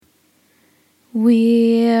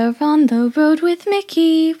We're on the road with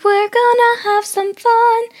Mickey, we're gonna have some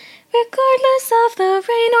fun. Regardless of the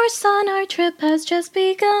rain or sun, our trip has just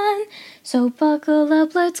begun. So buckle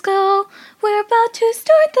up, let's go, we're about to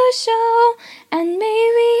start the show. And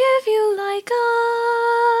maybe if you like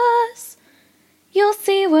us, you'll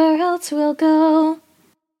see where else we'll go.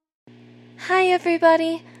 Hi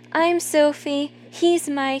everybody, I'm Sophie, he's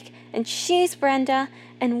Mike, and she's Brenda,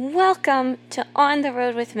 and welcome to On the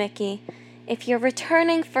Road with Mickey. If you're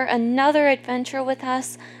returning for another adventure with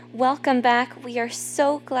us, welcome back. We are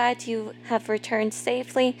so glad you have returned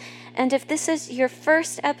safely. And if this is your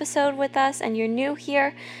first episode with us and you're new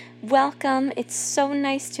here, welcome. It's so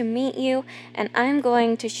nice to meet you, and I'm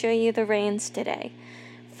going to show you the reins today.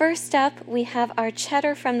 First up, we have our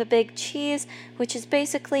Cheddar from the Big Cheese, which is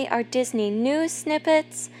basically our Disney news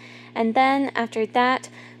snippets. And then after that,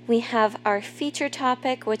 we have our feature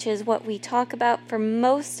topic, which is what we talk about for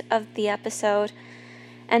most of the episode.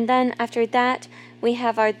 And then after that, we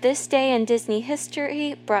have our This Day in Disney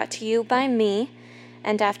History, brought to you by me.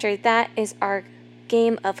 And after that is our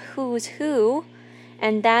game of Who's Who,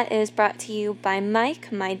 and that is brought to you by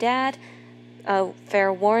Mike, my dad. Oh,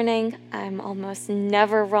 fair warning, I'm almost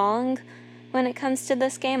never wrong when it comes to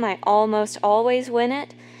this game. I almost always win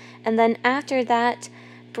it. And then after that,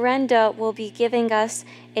 Brenda will be giving us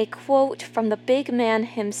a quote from the big man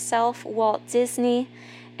himself, Walt Disney,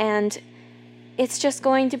 and it's just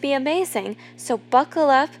going to be amazing. So buckle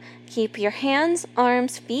up, keep your hands,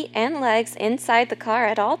 arms, feet, and legs inside the car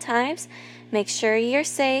at all times. Make sure you're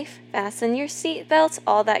safe, fasten your seatbelts,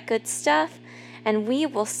 all that good stuff, and we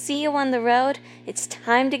will see you on the road. It's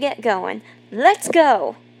time to get going. Let's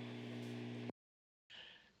go!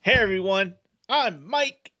 Hey everyone, I'm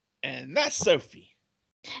Mike, and that's Sophie.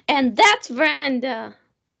 And that's Brenda.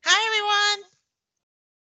 Hi everyone.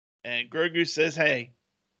 And Grogu says, hey,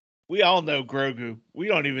 we all know Grogu. We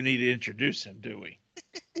don't even need to introduce him, do we?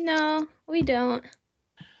 No, we don't.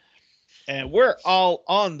 And we're all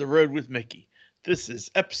on the road with Mickey. This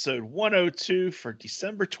is episode 102 for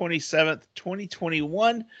December 27th,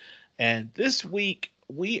 2021. And this week,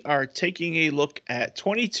 we are taking a look at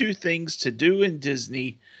 22 things to do in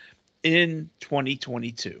Disney in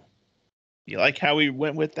 2022. You like how we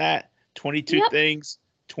went with that? 22 things,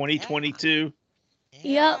 2022.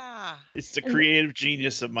 Yeah. It's the creative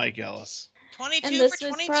genius of Mike Ellis. 22 for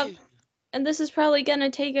 22. And this is probably going to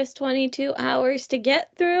take us 22 hours to get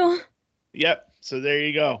through. Yep. So there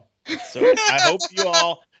you go. So I hope you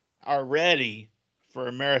all are ready for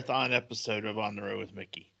a marathon episode of On the Road with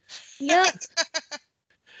Mickey. Yep.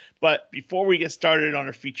 But before we get started on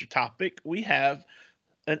our feature topic, we have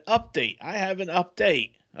an update. I have an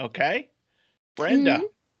update. Okay. Brenda. Mm-hmm.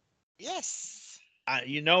 Yes.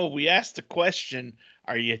 We asked the question,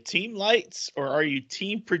 are you team lights or are you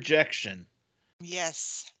team projection?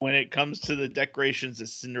 Yes. When it comes to the decorations at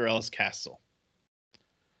Cinderella's castle.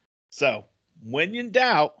 So, when in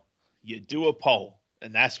doubt, you do a poll.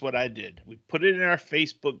 And that's what I did. We put it in our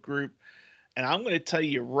Facebook group. And I'm going to tell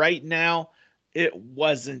you right now, it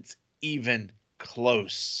wasn't even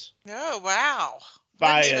close. Oh, wow.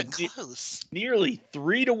 By a nearly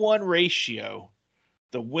 3-to-1 ratio,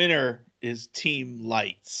 the winner is Team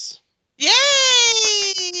Lights. Yay!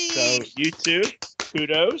 So, you two,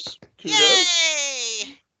 kudos.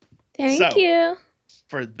 Yay! Thank you.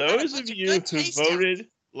 For those of you who voted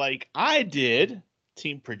like I did,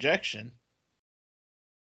 Team Projection,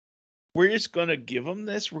 we're just going to give them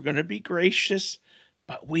this. We're going to be gracious,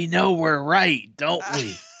 but we know we're right, don't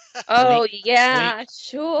we? Oh, yeah,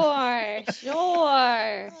 sure.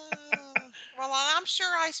 Well, I'm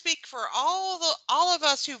sure I speak for all of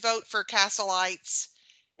us who vote for Castle Lights.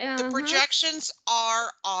 The projections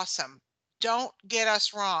are awesome. Don't get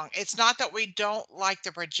us wrong. It's not that we don't like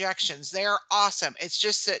the projections. They're awesome. It's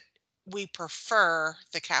just that we prefer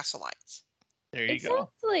the Castle Lights. There you go.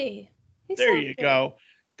 Exactly. There you go.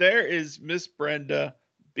 There is Miss Brenda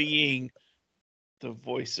being the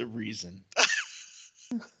voice of reason.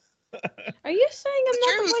 Are you saying I'm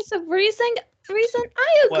not the voice of reason?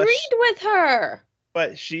 I agreed with her.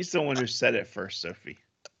 But she's the one who said it first, Sophie.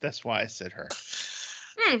 That's why I said her.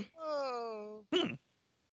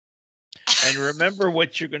 And remember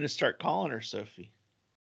what you're going to start calling her, Sophie.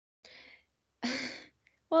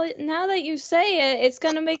 Well, now that you say it, it's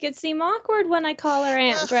going to make it seem awkward when I call her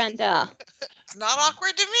Aunt Brenda. It's not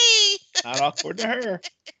awkward to me. Not awkward to her.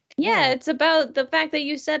 Yeah, it's about the fact that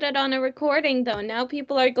you said it on a recording, though. Now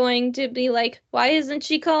people are going to be like, why isn't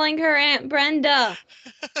she calling her Aunt Brenda?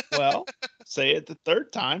 Well, say it the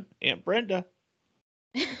third time, Aunt Brenda.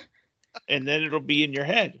 And then it'll be in your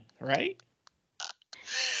head, right?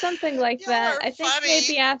 Something like Y'all that. are I think funny.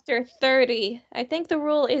 maybe after 30. I think the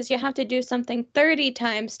rule is you have to do something 30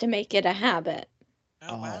 times to make it a habit.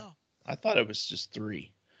 Oh, wow. I thought it was just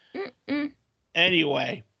 3. Mm-mm.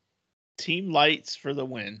 Anyway, Team Lights for the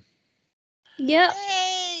win Yep.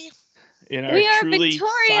 Yay. in our We are truly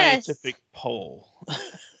victorious. scientific poll.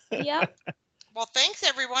 Yep. Well, thanks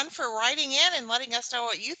everyone for writing in and letting us know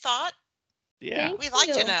what you thought. Yeah, Thank We'd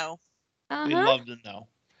like to you. know. we'd Uh-huh. love to know.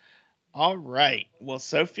 All right. Well,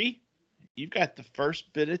 Sophie, you've got the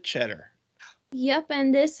first bit of cheddar. Yep,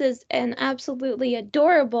 and this is an absolutely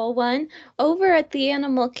adorable one. Over at the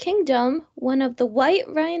Animal Kingdom, one of the white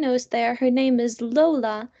rhinos there, her name is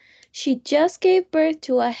Lola. She just gave birth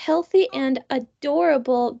to a healthy and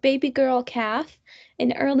adorable baby girl calf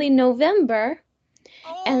in early November.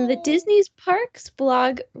 And the Oh, Disney's Parks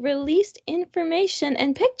blog released information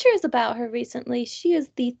and pictures about her recently. She is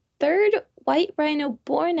the third white rhino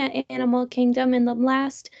born at Animal Kingdom in the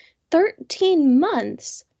last 13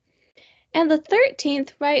 months, and the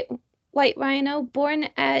 13th white rhino born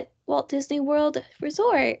at Walt Disney World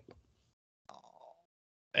Resort.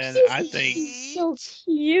 And I think, She's so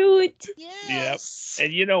sweet. cute. yep. Yes.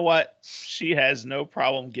 And you know what? She has no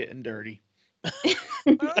problem getting dirty.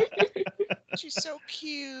 Oh, she's so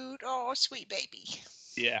cute. Oh, sweet baby.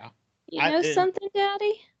 Yeah. You know And something,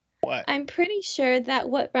 Daddy? what? I'm pretty sure that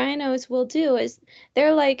what rhinos will do is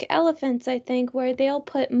they're like elephants, I think, where they'll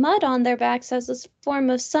put mud on their backs as a form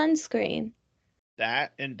of sunscreen.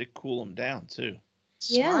 That and to cool them down too.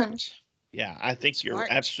 Yeah. Smart. Yeah, I think you're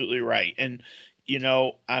Smart. absolutely right. And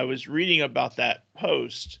I was reading about that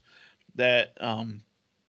post that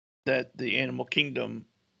that the Animal Kingdom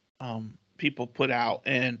people put out,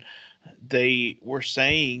 and they were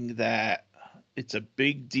saying that it's a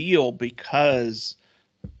big deal because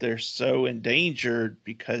they're so endangered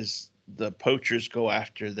because the poachers go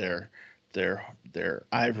after their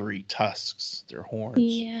ivory tusks, their horns.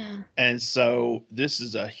 Yeah. And so this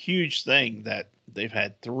is a huge thing that they've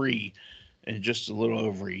had 3 in just a little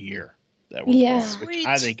over a year that were born, Yeah. which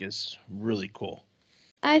I Sweet. think is really cool.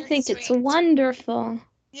 I Very think it's sweet. wonderful.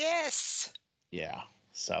 Yes. Yeah.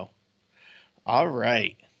 So, all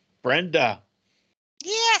right. Brenda.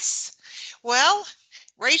 Yes. Well,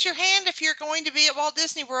 raise your hand if you're going to be at Walt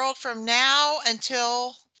Disney World from now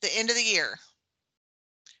until the end of the year.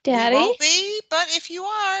 We Daddy? won't be, but if you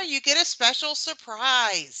are, you get a special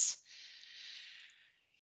surprise.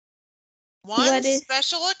 One What is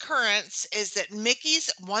special occurrence is that Mickey's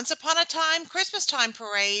Once Upon a Time Christmas Time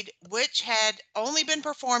Parade, which had only been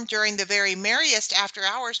performed during the very merriest after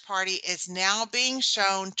hours party, is now being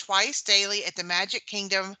shown twice daily at the Magic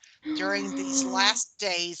Kingdom during these last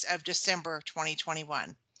days of December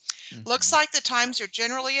 2021. Looks like the times are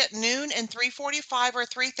generally at noon and 3:45 or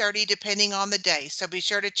 3:30 depending on the day. So be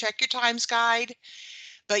sure to check your times guide.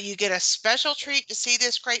 But you get a special treat to see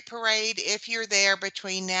this great parade if you're there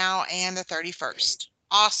between now and the 31st.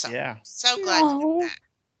 Awesome. Yeah. So glad to do No. that.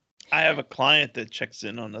 I have a client that checks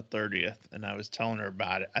in on the 30th, and I was telling her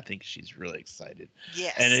about it. I think she's really excited. And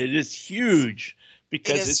Yes, it is huge it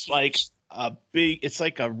because is it's like huge. it's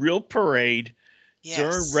like a real parade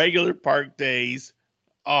during Yes. regular park days.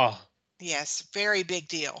 Oh, Yes. Very big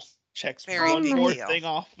deal. checks Very Oh one big my. more deal. thing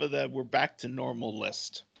off of the we're back to normal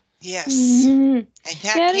list. Yes. Mhm. And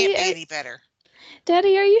that Daddy, can't be any better.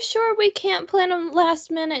 Daddy, are you sure we can't plan a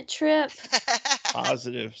last minute trip?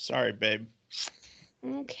 Positive. Sorry, babe.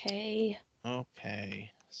 Okay.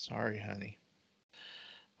 Okay. Sorry, honey.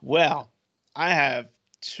 Well, I have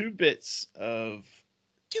 2 bits of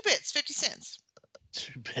 2 bits, 50 cents.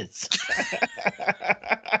 2 bits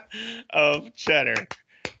of cheddar.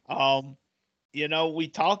 Um, we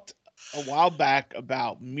talked a while back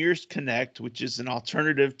about Mears Connect, which is an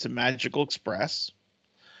alternative to Magical Express,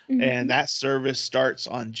 and Mhm. that service starts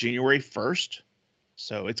on January 1st,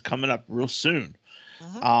 so it's coming up real soon.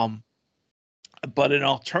 Mhm. Um, but an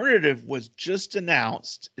alternative was just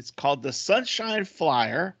announced. It's called the Sunshine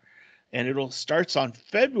Flyer, and it'll starts on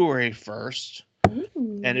February 1st, and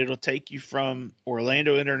Ooh. it'll take you from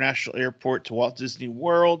Orlando International Airport to Walt Disney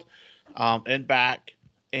World, and back.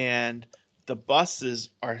 And the buses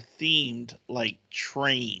are themed like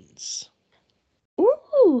trains,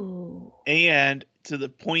 Ooh. and to the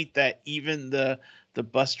point that even the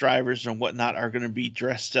bus drivers and whatnot are going to be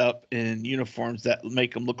dressed up in uniforms that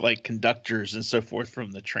make them look like conductors and so forth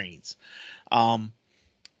from the trains. Um,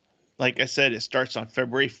 like I said, it starts on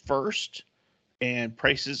February 1st, and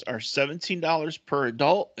prices are $17 per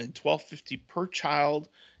adult and $12.50 per child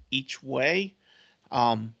each way.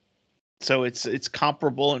 Um, so it's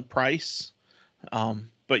comparable in price.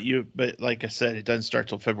 But like I said, it doesn't start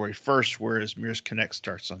till February 1st, whereas Mears Connect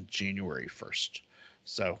starts on January 1st.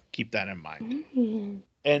 So keep that in mind. Mm-hmm.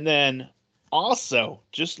 And then also,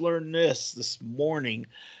 just learned this morning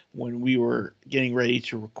when we were getting ready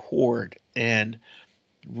to record, and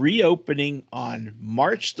reopening on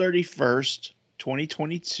March 31st,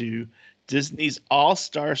 2022, Disney's All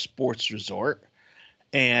Star Sports Resort.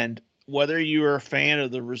 And whether you are a fan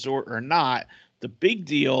of the resort or not, the big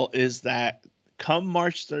deal is that come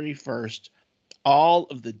March 31st, all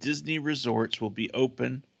of the Disney resorts will be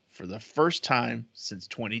open for the first time since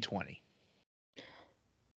 2020.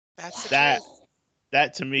 That's the That truth.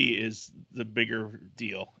 that to me is the bigger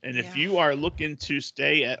deal. And if Yeah. you are looking to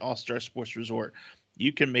stay at All Star Sports Resort,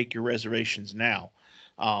 you can make your reservations now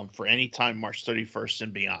for any time March 31st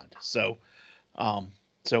and beyond. Um,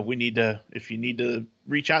 so we need to, if you need to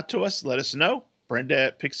reach out to us, let us know. Brenda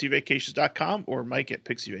at pixievacations.com or Mike at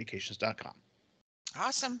pixievacations.com.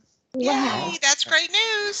 Awesome. Wow. Yay, that's great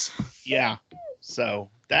news. Yeah. So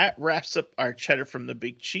that wraps up our cheddar from the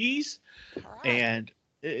big cheese. All right. And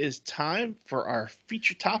it is time for our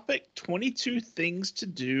feature topic, 22 things to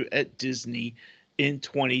do at Disney in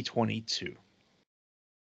 2022.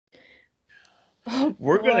 Oh,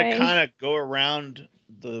 We're going to boy. kind of go around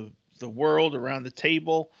the world, around the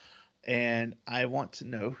table, and I want to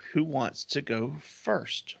know who wants to go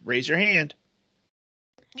first. Raise your hand.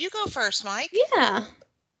 You go first, Mike. Yeah.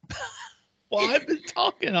 Well, I've been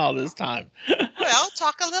talking all this time. Well,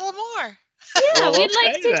 talk a little more. Yeah, Well, we'd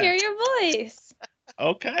like okay to then. hear your voice.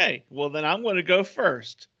 Okay. Well, then I'm going to go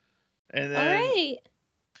first. And All then right.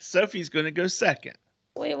 Sophie's going to go second.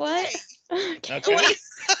 Wait, what? Hey. Okay. Okay.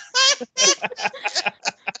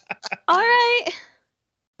 All right.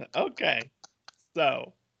 Okay.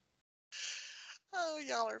 So, Oh,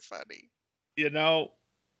 y'all are funny. you know,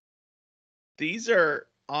 these are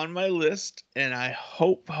on my list, and I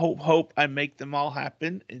hope I make them all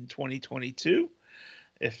happen in 2022.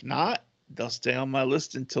 If not, they'll stay on my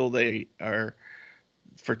list until they are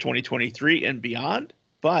for 2023 and beyond.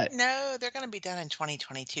 But No, they're going to be done in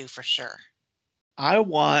 2022 for sure. I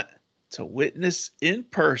want to witness in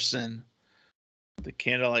person the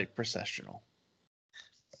candlelight processional.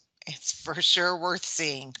 It's for sure worth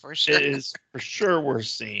seeing, for sure. It is for sure worth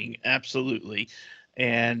seeing, absolutely.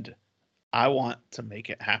 And I want to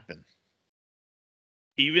make it happen.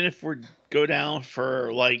 Even if we go down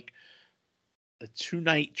for like a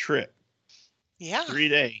 2-night trip, Yeah,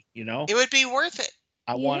 3-day, it would be worth it.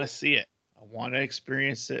 I Yeah. want to see it. I want to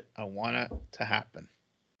experience it. I want it to happen.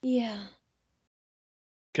 Yeah.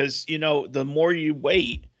 Because, the more you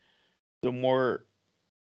wait, the more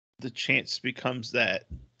the chance becomes that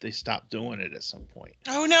they stop doing it at some point.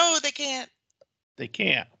 Oh, no, they can't. They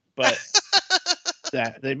can't, but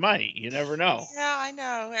that they might. You never know. Yeah, I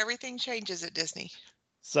know. Everything changes at Disney.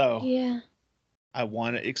 So Yeah. I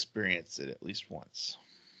want to experience it at least once.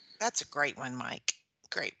 That's a great one, Mike.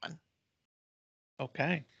 Great one.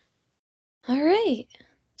 Okay. All right.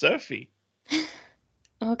 Sophie.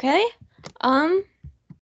 Okay.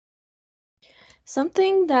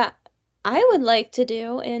 Something that I would like to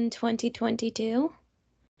do in 2022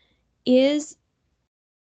 is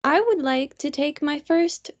I would like to take my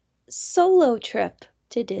first solo trip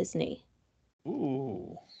to Disney.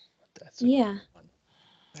 Ooh, that's a Yeah. good one.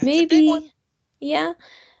 That's a big one. Maybe, yeah,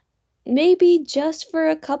 maybe just for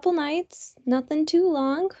a couple nights, nothing too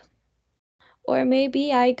long. Or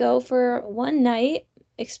maybe I go for one night,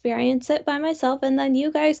 experience it by myself, and then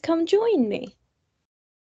you guys come join me.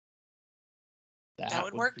 That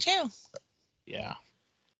would work too. Yeah.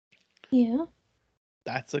 Yeah.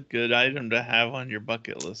 That's a good item to have on your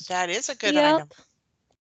bucket list. That is a good Yep. item.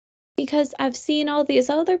 Because I've seen all these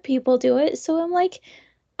other people do it, so I'm like,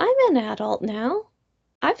 I'm an adult now.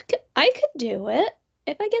 I could do it.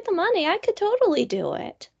 If I get the money, I could totally do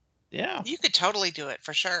it. Yeah. You could totally do it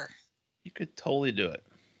for sure. You could totally do it.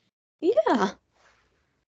 Yeah.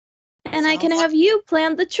 And I Sounds can like- have you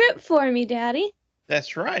plan the trip for me, Daddy.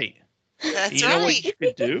 That's right. That's You know what right. you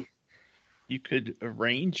could do? You could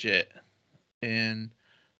arrange it, and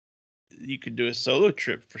you could do a solo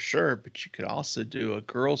trip for sure, but you could also do a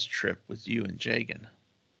girls trip with you and Jagan.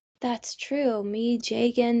 That's true. Me,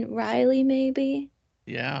 Jagan, Riley, maybe.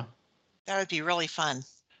 Yeah. That would be really fun.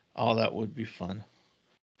 Oh, that would be fun.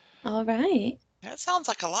 All right. That sounds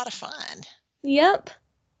like a lot of fun. Yep.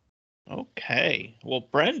 Okay. Well,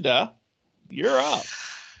 Brenda, you're up.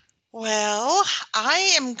 Well,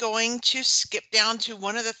 I am going to skip down to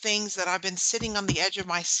one of the things that I've been sitting on the edge of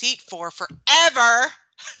my seat for forever.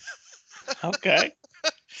 Okay.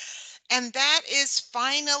 And that is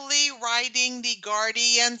finally writing the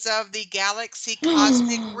Guardians of the Galaxy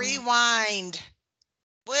Cosmic Rewind.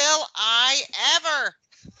 Will I ever?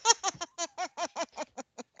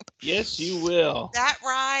 Yes, you will. That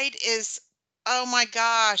ride is, oh my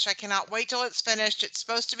gosh, I cannot wait till it's finished. It's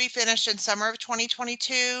supposed to be finished in summer of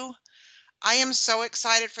 2022. I am so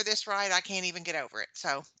excited for this ride. I can't even get over it.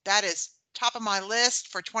 So that is top of my list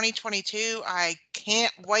for 2022. I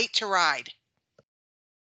can't wait to ride.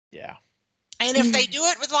 Yeah. And if they do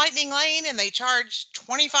it with Lightning Lane and they charge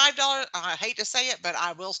 $25, I hate to say it, but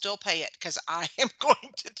I will still pay it because I am going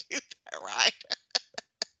to do that ride.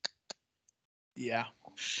 Yeah.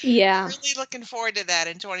 Yeah. Really looking forward to that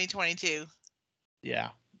in 2022. Yeah.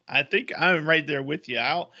 I think I'm right there with you.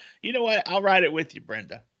 You know what? I'll ride it with you,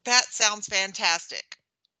 Brenda. That sounds fantastic.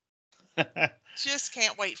 Just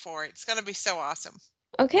can't wait for it. It's going to be so awesome.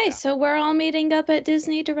 Okay, Yeah. so we're all meeting up at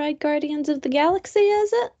Disney to ride Guardians of the Galaxy,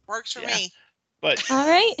 is it? Works for Yeah. me. But All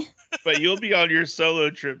right. but you'll be on your solo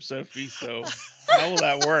trip, Sophie. So how will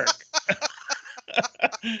that work?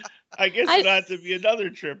 I guess it'll have to be another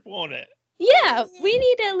trip, won't it? Yeah, we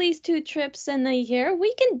need at least 2 trips in a year.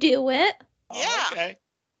 We can do it. Yeah. Oh, okay.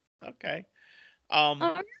 Okay.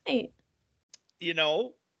 All right. You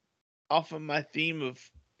know, off of my theme of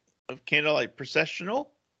Candlelight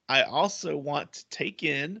Processional, I also want to take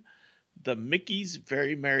in the Mickey's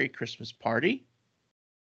Very Merry Christmas Party.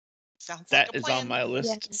 Sounds That like a is plan. on my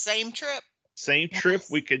list. Yes. Same trip. Same trip.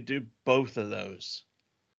 We could do both of those.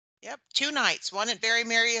 Yep. 2 nights. One at Very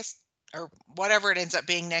Merriest or whatever it ends up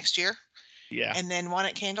being next year. Yeah. And then one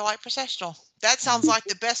at Candlelight Processional. That sounds like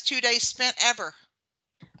the best 2 days spent ever.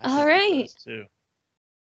 All right. Too.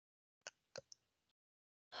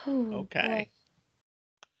 Oh, Okay. boy.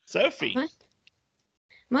 Sophie.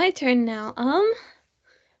 My turn now.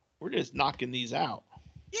 We're just knocking these out.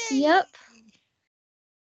 Yay. Yep.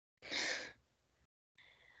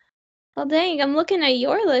 Well, dang, I'm looking at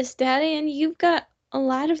your list, Daddy, and you've got a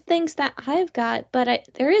lot of things that I've got, but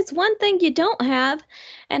there is one thing you don't have,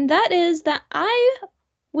 and that is that I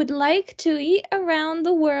would like to eat around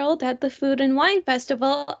the world at the Food and Wine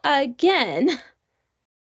Festival again.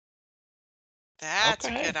 That's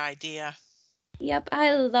Okay. a good idea. Yep,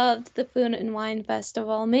 I loved the Food and Wine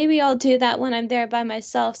Festival. Maybe I'll do that when I'm there by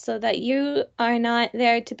myself so that you are not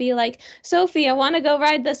there to be like, Sophie, I want to go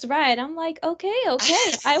ride this ride. I'm like, okay,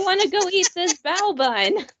 I want to go eat this bao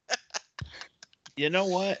bun. You know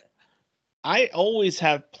what? I always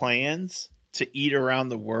have plans to eat around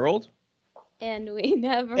the world. And we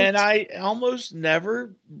never. And I almost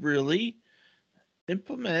never really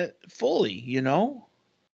implement fully, you know?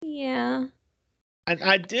 Yeah. And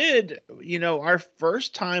I did, our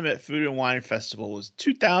first time at Food and Wine Festival was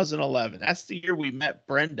 2011. That's the year we met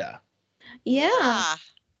Brenda. Yeah.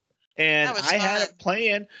 And That was I had a fun.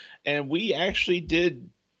 plan, and we actually did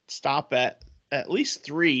stop at least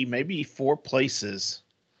 3, maybe 4 places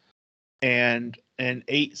and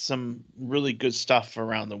ate some really good stuff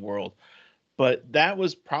around the world. But that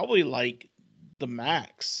was probably like the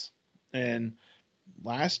max. And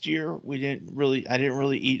last year I didn't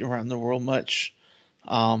really eat around the world much.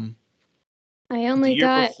 I only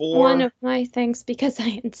got one of my things because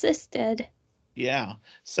I insisted. Yeah.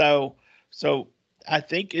 So I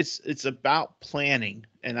think it's about planning,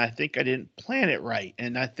 and I think I didn't plan it right.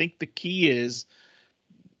 And I think the key is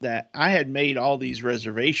that I had made all these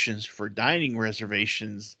reservations for dining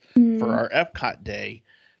reservations for our Epcot day.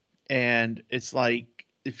 And it's like,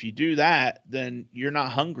 if you do that, then you're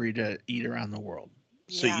not hungry to eat around the world.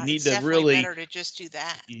 So you need to really better to just do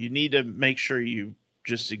that. You need to make sure you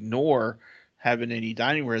just ignore having any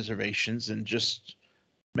dining reservations and just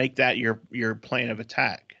make that your plan of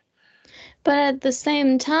attack. But at the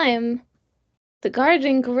same time, the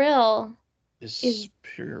Garden Grill is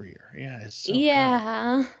superior. Yeah, it's so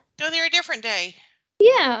yeah. Go there a different day.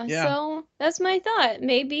 Yeah, so that's my thought.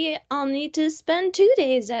 Maybe I'll need to spend 2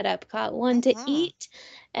 days at Epcot, one to eat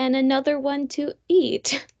and another one to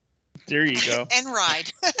eat. There you go. And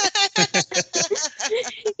ride.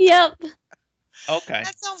 Yep. Okay.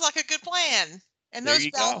 That sounds like a good plan. And There those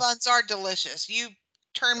you bao go. buns are delicious. You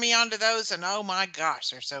turn me onto those, and oh my gosh,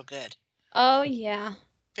 they're so good. Oh, yeah.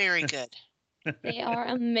 Very good. They are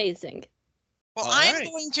amazing. Well, I'm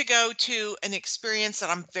going to go to an experience that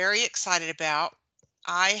I'm very excited about.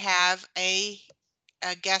 I have a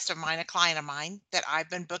guest of mine, a client of mine, that I've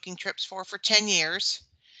been booking trips for 10 years.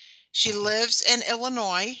 She lives in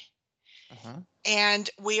Illinois. And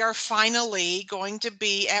we are finally going to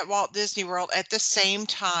be at Walt Disney World at the same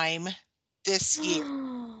time this year.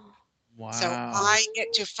 Wow. So I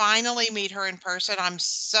get to finally meet her in person. I'm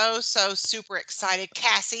so super excited,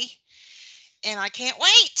 Cassie. And I can't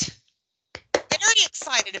wait. Very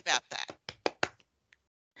excited about that.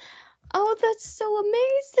 Oh, that's so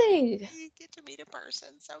amazing. You get to meet in person.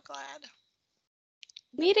 So glad.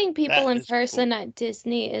 Meeting people That in is person cool. at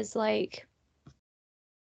Disney is like,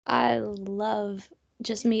 I love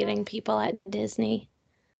just meeting people at Disney.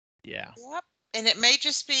 Yeah. Yep. And it may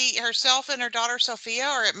just be herself and her daughter Sophia,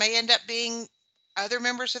 or it may end up being other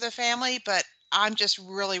members of the family, but I'm just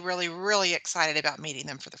really, really, really excited about meeting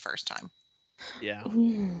them for the first time. Yeah.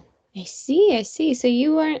 Ooh, I see, I see. So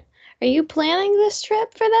are you planning this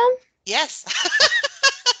trip for them? Yes.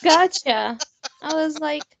 Gotcha. I was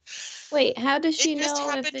like, wait, how does It she just know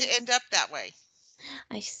if happened to it? end up that way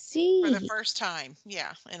I for the see. first time.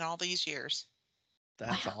 Yeah, in all these years.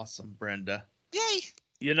 That's Wow. awesome, Brenda. Yay.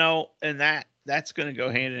 And that's going to go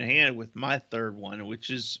hand in hand with my third one, which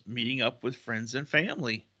is meeting up with friends and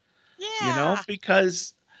family. Yeah.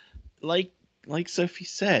 Because like like Sophie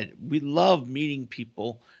said, we love meeting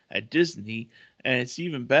people at Disney, and it's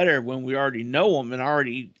even better when we already know them and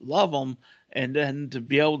already love them, and then to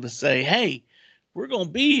be able to say, "Hey, we're going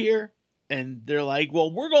to be here," and they're like,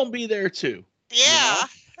 "Well, we're going to be there too," you know. Yeah.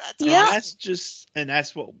 That's And Yep. awesome.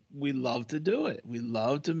 that's what we love to do it. We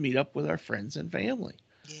love to meet up with our friends and family.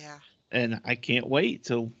 Yeah. And I can't wait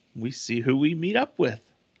till we see who we meet up with.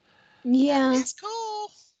 That Yeah. is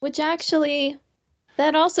cool. Which actually,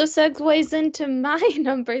 that also segues into my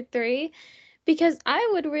number three, because I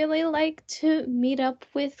would really like to meet up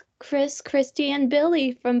with Chris, Christy, and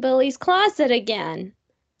Billy from Billy's Closet again.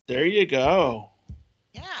 There you go.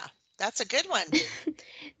 Yeah. That's a good one.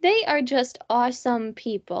 They are just awesome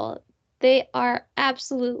people. They are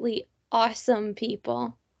absolutely awesome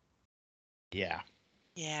people. Yeah,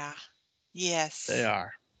 Yeah. they Yes.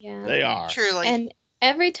 are. Yeah. They are. Truly. And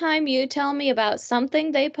every time you tell me about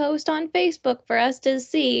something they post on Facebook for us to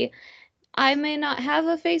see, I may not have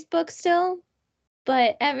a Facebook still,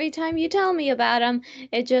 but every time you tell me about them,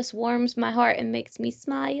 it just warms my heart and makes me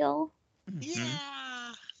smile. Hmm.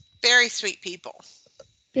 Yeah. Very sweet people.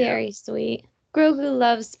 Yep. Very sweet. Grogu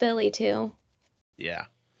loves Billy too. Yeah.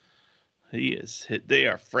 He is. They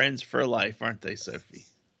are friends for life, aren't they, Sophie?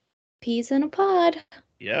 Peas in a pod.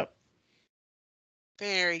 Yep.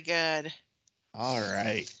 Very good. All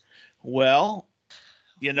right. Well,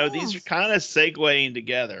 these Whew. are kind of segueing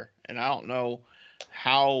together, and I don't know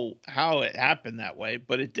how it happened that way,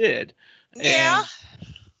 but it did. Yeah.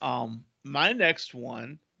 And my next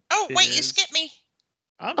one Oh, wait, you is skipped me.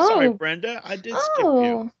 I'm sorry, Oh, Brenda. I did skip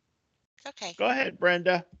you. oh. Okay. Go ahead,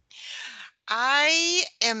 Brenda. I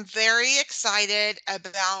am very excited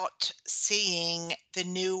about seeing the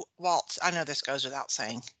new Walt. I know this goes without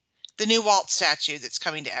saying. The new Walt statue that's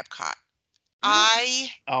coming to Epcot.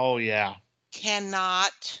 I Oh yeah.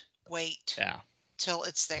 cannot wait Yeah. till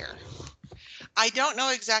it's there. I don't know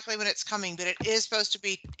exactly when it's coming, but it is supposed to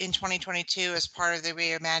be in 2022 as part of the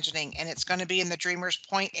reimagining, and it's going to be in the Dreamers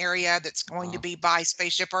Point area that's going to Oh. be by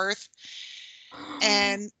Spaceship Earth.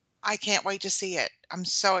 And I can't wait to see it. I'm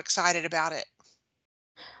so excited about it.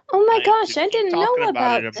 Oh my I am too. gosh, I Keep didn't know talking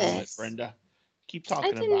about it about a moment, this. Brenda. Keep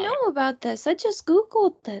I talking didn't about know it. about this. I just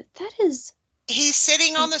Googled it. That is. He's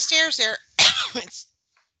sitting on the stairs there. It's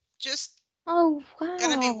just Oh,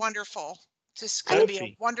 going to be wow. wonderful. Just going to I be a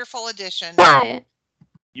Sophie, wonderful addition. what?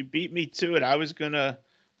 you beat me to it. I was gonna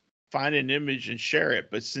find an image and share it,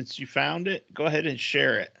 but since you found it, go ahead and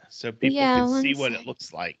share it so people can Yeah, see one what it sec.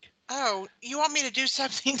 looks like. Oh, you want me to do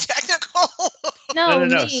something technical? No, No, no,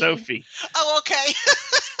 no, me. Sophie. Oh, okay.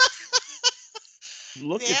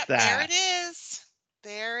 Look at Yep, there it that. is.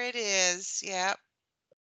 There it is. Yep.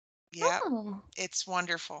 Yep. Oh, It's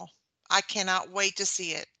wonderful. I cannot wait to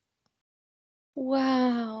see it.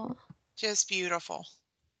 wow. Just beautiful.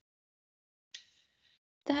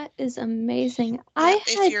 That is amazing. Yep.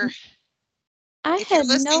 I If you're had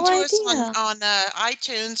listening no to us on idea.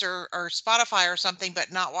 iTunes or Spotify or something,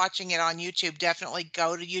 but not watching it on YouTube, definitely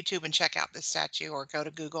go to YouTube and check out this statue, or go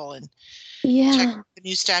to Google and check Yeah, the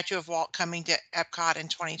new statue of Walt coming to Epcot in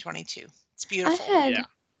 2022. It's I beautiful. Yeah, had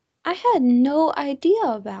I had no idea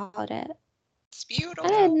about it. It's I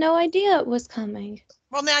had yeah, beautiful. no idea it was coming.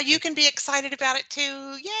 Well, now you can it's be excited about it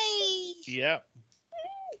too. Yay! yeah,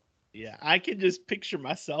 yeah. I can just picture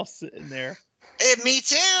myself sitting there, Me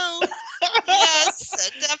too.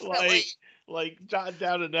 Yes, definitely. like jot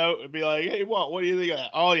down a note and be like, "Hey, what do you think of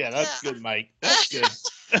that? Oh yeah, that's Yeah. good, Mike. That's good."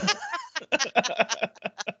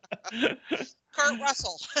 Kurt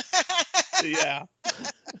Russell. Yeah.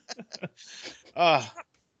 Uh,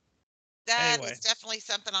 That anyway, is definitely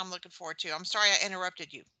something I'm looking forward to. I'm sorry I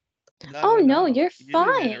interrupted you. no, Oh no, no, no. you're You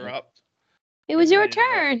didn't fine. interrupt. It You was didn't your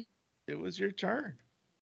interrupt. turn. It was your turn.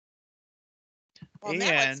 Well,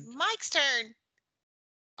 now it's And Mike's turn.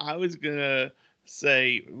 I was gonna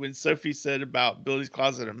say when Sophie said about Billy's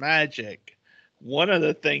Closet of Magic, one of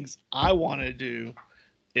the things I want to do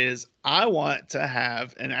is I want to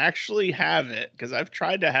have and actually have it, because I've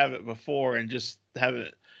tried to have it before and just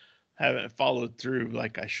haven't followed through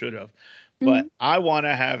like I should have. But Mhm. I want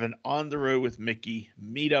to have an On the Road with Mickey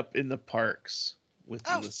meet up in the parks with the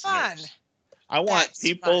Oh, fun. listeners. I want That's fun.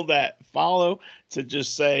 people that follow to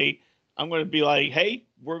just say, I'm going to be like, hey,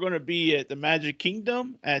 we're going to be at the Magic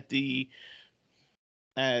Kingdom at the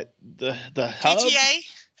hub. GTA.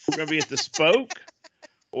 We're going to be at the Spoke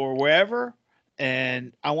or wherever.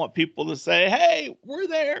 And I want people to say, hey, we're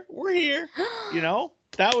there. We're here.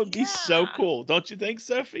 That would be so Yeah. cool. Don't you think,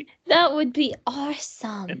 Sophie? That would be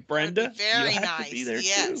awesome. And That would be Brenda, you'll very have to be nice. there too.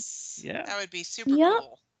 Yes. Yeah. That would be super Yep.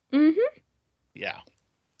 cool. Mm-hmm. Yeah.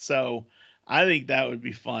 So I think that would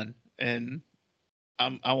be fun. And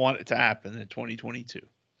I want it to happen in 2022.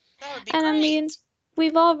 That would be And I mean, great.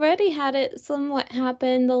 we've already had it somewhat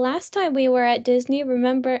happen. The last time we were at Disney,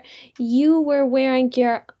 remember, you were wearing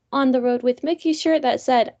your On the Road with Mickey shirt that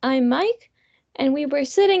said, I'm Mike. And we were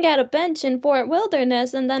sitting at a bench in Fort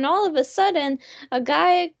Wilderness, and then all of a sudden, a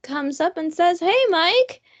guy comes up and says, Hey,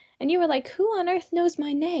 Mike. And you were like, Who on earth knows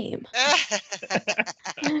my name?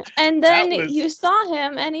 And then you saw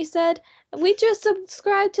him, and he said, We just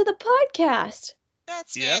subscribed to the podcast.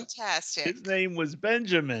 That's Yep. fantastic. His name was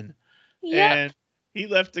Benjamin. Yep. And he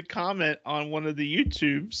left a comment on one of the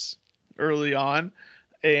YouTubes early on.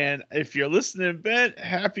 And if you're listening, Ben,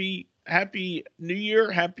 happy New Year,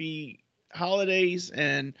 happy holidays,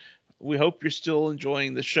 and we hope you're still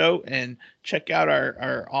enjoying the show. And check out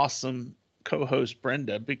our awesome co-host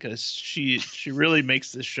Brenda, because she really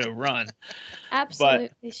makes this show run.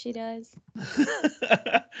 Absolutely, she does.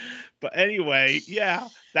 But anyway, yeah,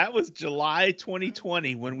 that was July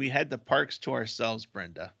 2020 when we had the parks to ourselves,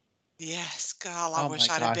 Brenda. Yes, God, I Oh wish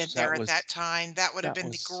my I'd have been gosh, there at that time. That would have been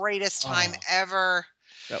the greatest time ever.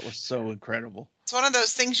 That was so incredible. It's one of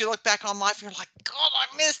those things you look back on life and you're like, God, I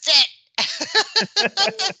missed it.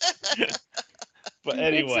 But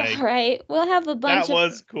anyway, it's all right. We'll have a bunch that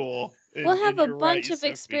was cool. We'll have a you're right, bunch of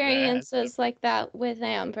Sophie, experiences like that with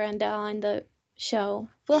Aunt Brenda on the show.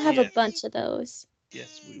 We'll have a Yes. bunch of those.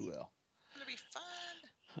 Yes, we will. It'll be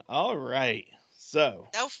fun. All right. So,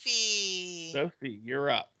 Sophie, you're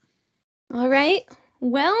up. All right.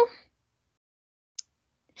 Well,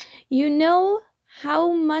 you know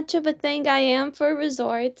how much of a thing I am for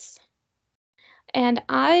resorts, and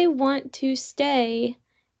I want to stay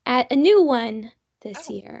at a new one this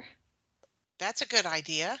year. That's a good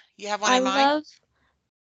idea. You have one in mind?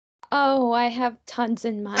 I have tons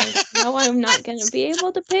in mind. No, I'm not going to be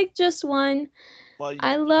able to pick just one. Well,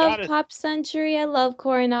 I love Pop Century. I love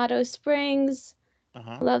Coronado Springs.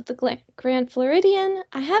 I love the Grand Floridian.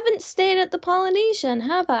 I haven't stayed at the Polynesian,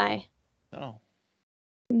 have I? No.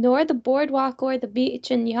 Nor the Boardwalk or the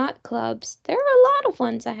Beach and Yacht Clubs. There are a lot of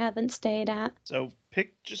ones I haven't stayed at. So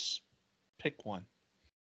just pick one.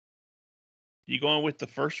 You going with the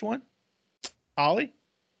first one, Holly?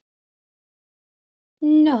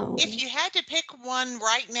 No. If you had to pick one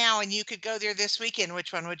right now and you could go there this weekend,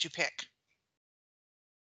 which one would you pick?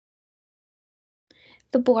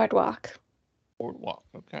 The Boardwalk. Boardwalk,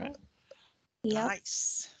 okay. Yep.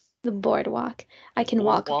 Nice. The Boardwalk. I can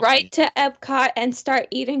walk right to Epcot and start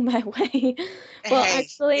eating my way. Well,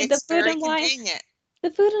 actually, the Food and Wine. Convenient.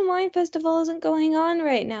 The Food and Wine Festival isn't going on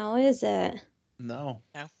right now, is it? No.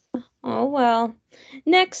 Oh well.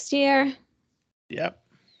 Next year. Yep.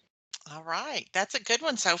 All right. That's a good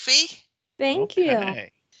one, Sophie. Thank you.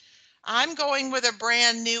 I'm going with a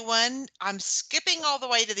brand new one. I'm skipping all the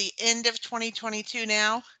way to the end of 2022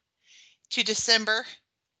 now to December.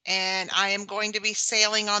 And I am going to be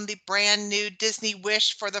sailing on the brand new Disney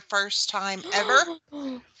Wish for the first time ever.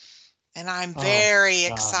 And I'm very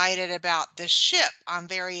excited about the ship. I'm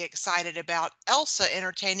very excited about Elsa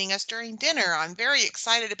entertaining us during dinner. I'm very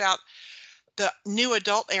excited about the new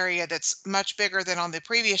adult area that's much bigger than on the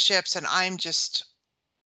previous ships. And I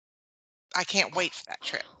can't wait for that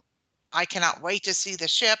trip. I cannot wait to see the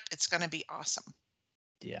ship. It's going to be awesome.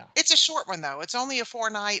 Yeah. It's a short one though. It's only a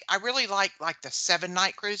 4-night. I really like the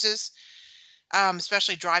 7-night cruises,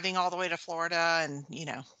 especially driving all the way to Florida and,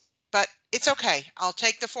 but it's okay. I'll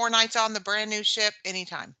take the 4 nights on the brand new ship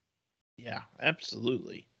anytime. Yeah,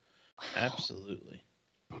 absolutely. Absolutely.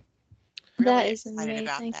 Really that is excited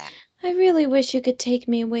amazing. about that. I really wish you could take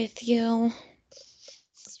me with you.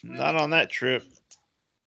 Really Not on that trip.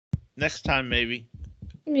 Next time, maybe.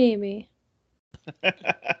 Maybe.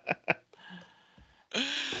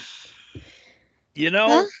 You know,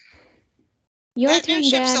 Well, your that turn, new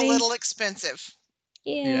ship's Daddy. a little expensive.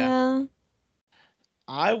 Yeah.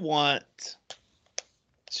 I want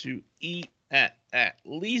to eat at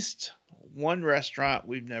least one restaurant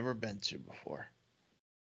we've never been to before.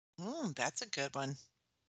 That's a good one.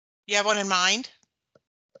 You have one in mind?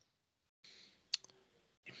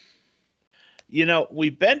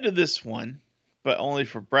 We've been to this one, but only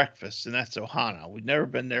for breakfast, and that's Ohana. We've never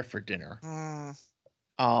been there for dinner.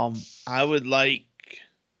 I would like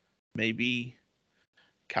maybe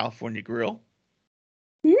California Grill.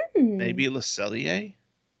 Maybe Le Cellier.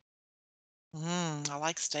 I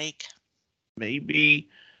like steak. Maybe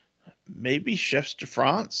Chefs de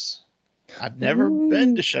France. I've never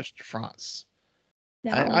been to Chefs de France.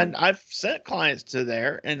 No. I've sent clients to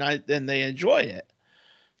there, and they enjoy it.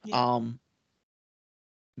 Yeah.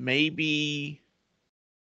 Maybe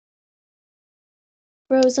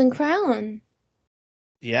Rose and Crown.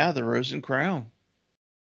 Yeah, the Rose and Crown.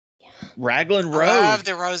 Yeah. Raglan Road. I love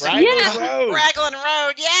the Rose and Road. Raglan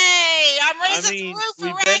Road. Yay! I'm raising the roof for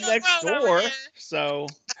Raglan Road next door, so.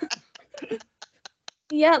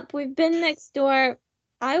 Yep, we've been next door.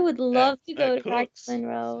 I would love to go to Raglan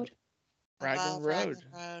Road. Raglan Road.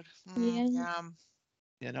 Yeah.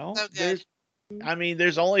 So good.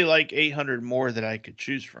 There's only like 800 more that I could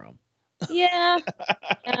choose from. Yeah.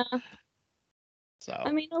 Yeah. So.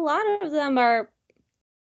 A lot of them are.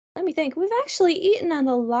 Let me think. We've actually eaten at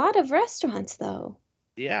a lot of restaurants, though.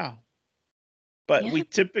 Yeah. But we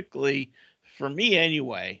typically, for me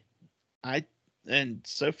anyway, and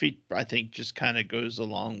Sophie, I think, just kind of goes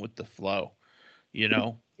along with the flow.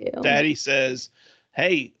 Daddy says,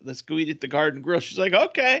 hey, let's go eat at the Garden Grill. She's like,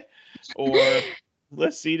 okay. Or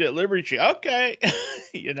let's eat at Liberty Tree. Okay.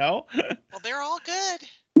 Well, they're all good.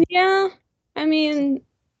 Yeah.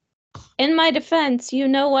 In my defense, you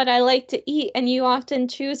know what I like to eat, and you often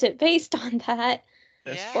choose it based on that.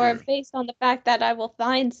 That's or true. Based on the fact that I will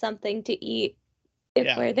find something to eat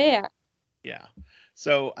if we're there. Yeah.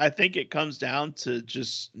 So I think it comes down to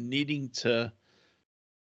just needing to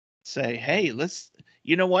say, hey,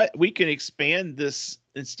 you know what? We can expand this.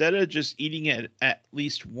 Instead of just eating at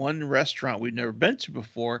least one restaurant we've never been to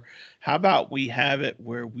before, how about we have it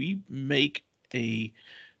where we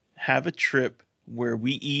have a trip where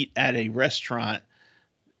we eat at a restaurant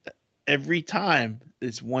every time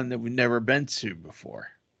it's one that we've never been to before.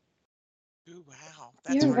 Ooh, wow.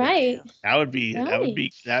 You're right. That would be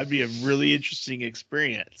a really interesting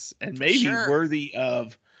experience, and maybe worthy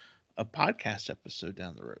of a podcast episode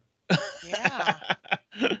down the road. Yeah.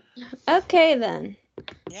 Okay, then.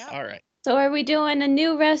 Yeah. All right. So are we doing a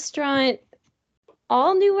new restaurant,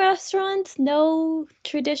 all new restaurants, no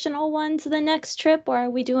traditional ones the next trip, or are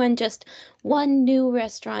we doing just one new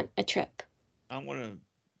restaurant a trip? I'm going to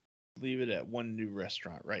leave it at one new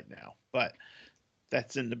restaurant right now, but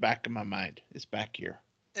that's in the back of my mind. It's back here.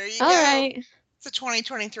 There you go. All right. It's a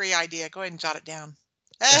 2023 idea. Go ahead and jot it down.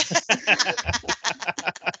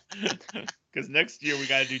 Because next year we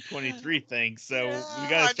got to do 23 things, so we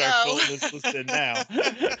got to start filling this list in now.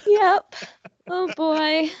 Yep. Oh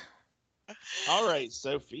boy. All right,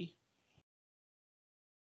 Sophie.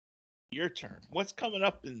 Your turn. What's coming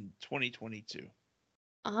up in 2022?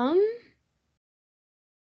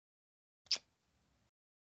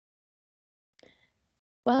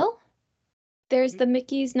 Well, there's the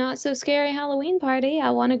Mickey's Not So Scary Halloween party.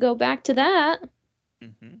 I want to go back to that.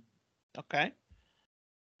 Mm-hmm. Okay.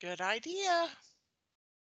 Good idea.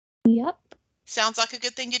 Yep. Sounds like a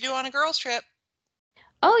good thing to do on a girls' trip.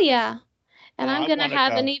 Oh, yeah. And I'm going to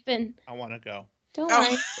have an even... I want to go. Don't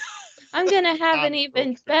worry. I'm going to have an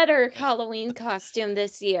even better Halloween costume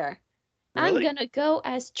this year. Really? I'm going to go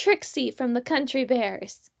as Trixie from the Country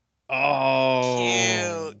Bears.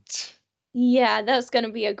 Oh. Cute. Yeah, that's going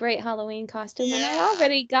to be a great Halloween costume, and I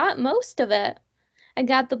already got most of it. I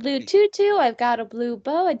got the blue tutu, I've got a blue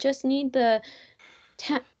bow, I just need the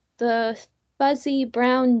fuzzy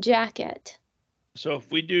brown jacket. So if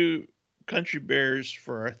we do Country Bears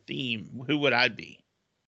for our theme, who would I be?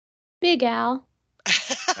 Big Al.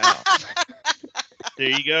 There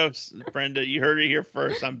you go, Brenda. You heard it here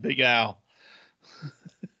first. I'm Big Al.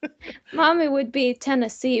 Mommy would be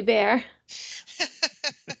Tennessee Bear.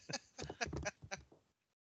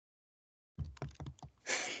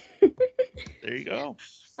 There you go.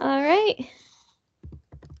 All right.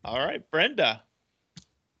 All right, Brenda.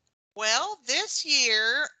 Well, this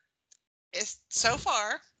year is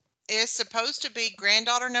supposed to be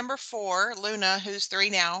granddaughter number 4, Luna, who's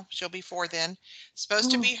 3 now. She'll be 4 then.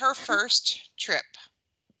 Supposed to be her first trip.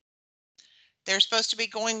 They're supposed to be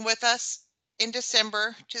going with us in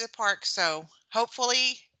December to the park, so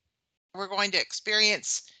hopefully we're going to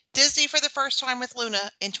experience Disney for the first time with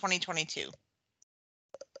Luna in 2022.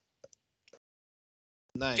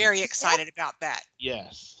 Nice. Very excited about that.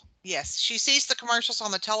 Yes. Yes, she sees the commercials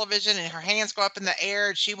on the television and her hands go up in the air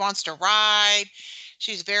and she wants to ride.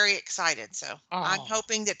 she's very excited. So I'm Oh,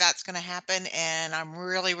 hoping that that's going to happen, and I'm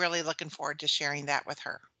really, really looking forward to sharing that with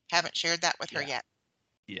her. Haven't shared that with her Yeah. yet.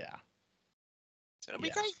 yeah. So it'll be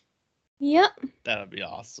Yeah. great. Yep. That'll be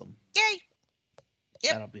awesome. Yay.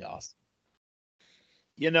 Yep. That'll be awesome.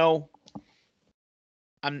 You know,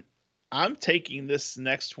 I'm taking this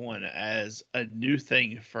next one as a new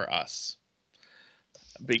thing for us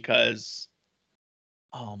because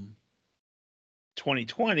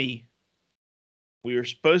 2020 we were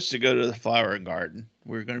supposed to go to the flower garden.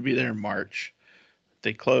 We were going to be there in March.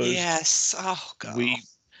 They closed. Yes. Oh God.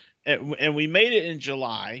 And we made it in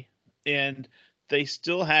July, and they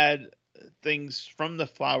still had things from the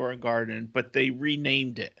flower garden, but they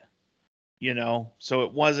renamed it. So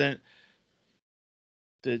it wasn't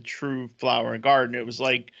the true flower and garden. It was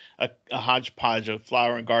like a hodgepodge of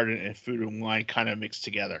flower and garden and food and wine kind of mixed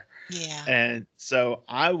together. Yeah. And so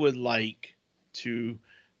I would like to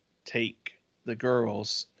take the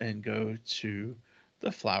girls and go to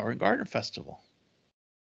the Flower and Garden Festival.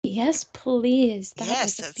 Yes, please. That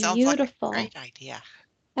Yes, was that sounds like a beautiful. great idea.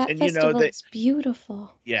 That And festival is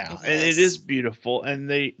beautiful. yeah, It and it is. is beautiful, and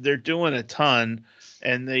they're doing a ton,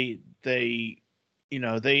 and they they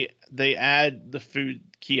add the food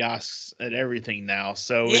kiosks and everything now,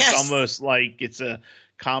 so it's Yes. almost like it's a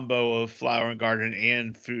combo of flower and garden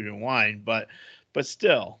and food and wine, but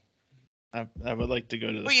still, I would like to go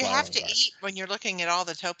to the Well, you flower have and to garden. eat when you're looking at all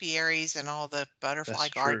the topiaries and all the butterfly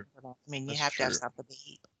That's gardens. true. I mean, you That's have to have true. something to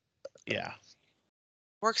eat. Yeah,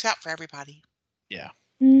 Works out for everybody. yeah.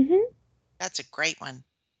 Mm-hmm. That's a great one.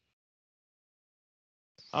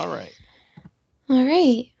 All right, All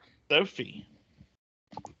right. Sophie.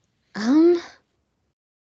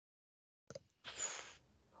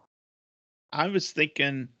 I was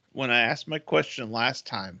thinking when I asked my question last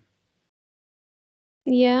time,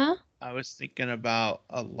 Yeah. I was thinking about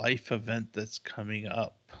a life event that's coming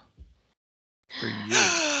up for you.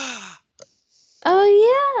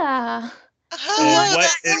 Oh yeah. And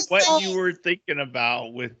That's what so you were thinking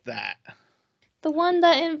about with that. The one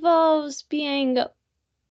that involves being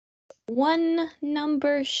one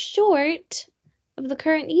number short of the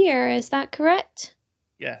current year, is that correct?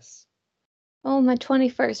 Yes. Oh, my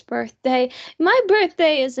 21st birthday. My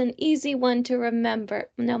birthday is an easy one to remember.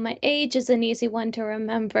 No, my age is an easy one to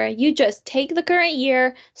remember. You just take the current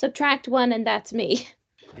year, subtract 1, and that's me.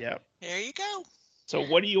 Yep. There you go. So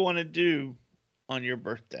what do you want to do on your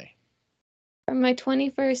birthday? For my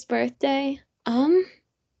 21st birthday,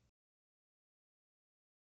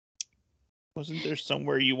 Wasn't there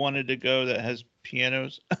somewhere you wanted to go that has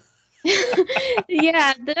pianos?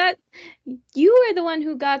 yeah, that you were the one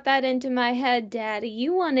who got that into my head, Daddy.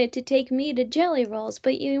 You wanted to take me to Jelly Rolls,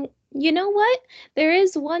 but you know what? There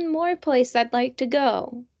is one more place I'd like to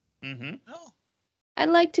go. Mm-hmm. Oh, I'd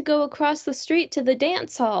like to go across the street to the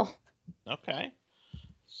dance hall. Okay.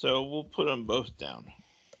 So we'll put them both down.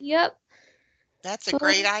 Yep. that's a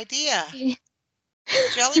great idea. Yep.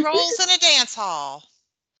 Jelly rolls in a dance hall.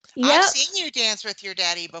 I've seen you dance with your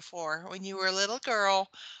daddy before when you were a little girl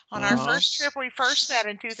on our first trip we first met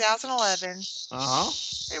in 2011. Uh-huh.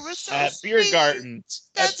 It was so At sweet. Beer Garden.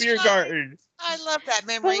 That's At Beer right. Garden. I love that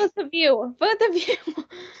memory. Both of you. Both of you.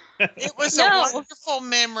 It was a No, wonderful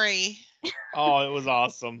memory. Oh, it was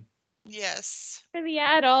awesome. Yes. for the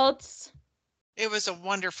adults. It was a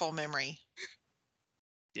wonderful memory.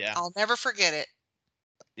 Yeah. I'll never forget it.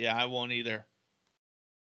 Yeah, I won't either.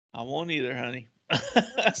 I won't either, honey.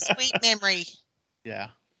 Sweet memory. Yeah.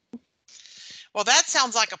 Well, that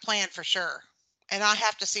sounds like a plan for sure. And I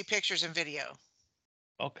have to see pictures and video.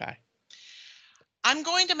 Okay. I'm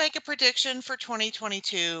going to make a prediction for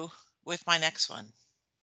 2022 with my next one.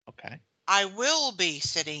 Okay. I will be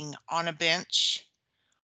sitting on a bench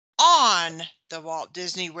on the Walt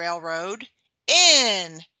Disney Railroad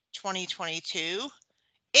in 2022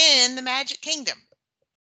 in the Magic Kingdom.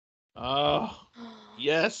 Oh,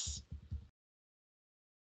 yes.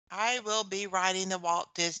 I will be riding the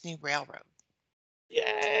Walt Disney Railroad.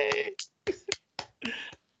 Yay.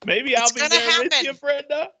 Maybe I'll be there happen. with you,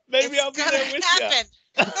 Brenda. Maybe I'll be there with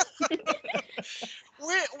you.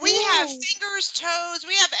 We have fingers, toes,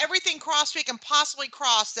 we have everything crossed we can possibly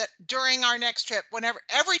cross that during our next trip. Whenever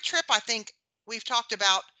every trip I think we've talked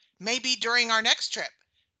about, maybe during our next trip,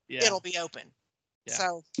 it'll be open. Yeah.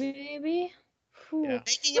 So maybe. Yeah.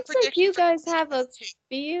 making a Looks like prediction you for guys have a 2022.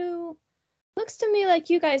 few. Looks to me like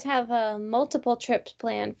you guys have multiple trips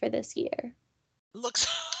planned for this year. Looks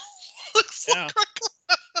Yeah. like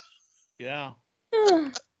Yeah.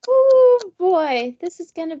 Oh boy, this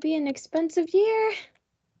is gonna be an expensive year.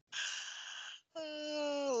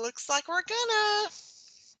 looks like we're gonna.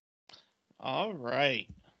 All right.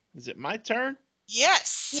 Is it my turn?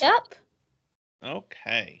 Yes. Yep.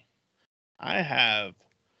 Okay. I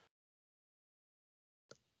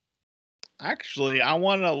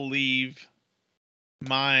want to leave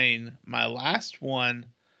my last one.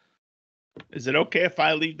 Is it okay if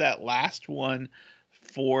I leave that last one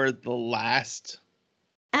for the last?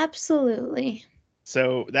 Absolutely.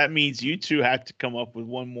 So that means you two have to come up with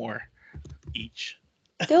one more each.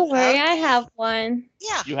 Don't worry, I Okay. have one.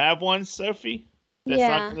 Yeah. You have one, Sophie? That's not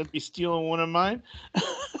Yeah. going to be stealing one of mine?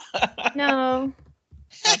 No.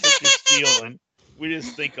 Not that you're stealing. We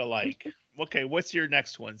just think alike. Okay, what's your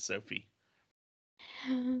next one, Sophie?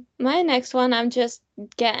 My next one, I'm just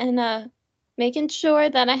getting making sure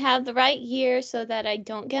that I have the right year so that I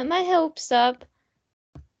don't get my hopes up.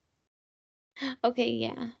 Okay,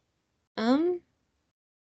 yeah.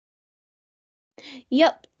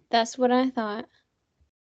 Yep, that's what I thought.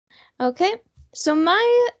 Okay, so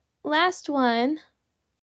my last one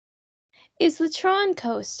is the Tron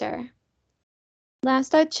coaster.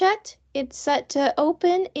 Last I checked, it's set to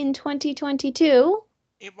open in 2022.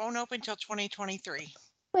 It won't open till 2023.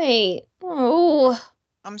 Wait, oh,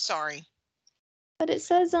 I'm sorry. but it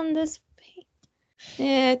says on this page.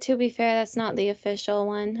 Yeah, to be fair, that's not the official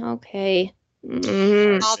one. Okay.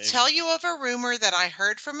 I'll tell you of a rumor that I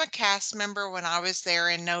heard from a cast member when I was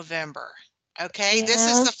there in November. Okay, this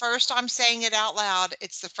is Yeah. the first I'm saying it out loud.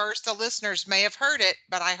 It's the first the listeners may have heard it,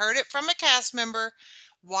 but I heard it from a cast member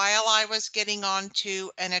while I was getting onto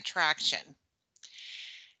an attraction.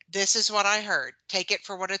 This is what I heard. Take it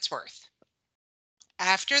for what it's worth.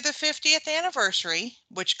 After the 50th anniversary,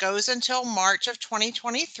 which goes until March of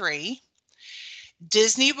 2023,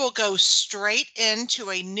 Disney will go straight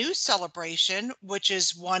into a new celebration, which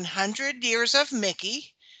is 100 years of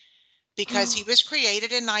Mickey, because he was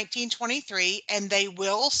created in 1923, and they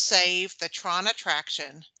will save the Tron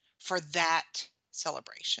attraction for that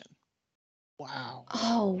celebration. Wow.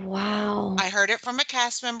 Oh, wow. I heard it from a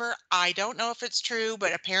cast member. I don't know if it's true,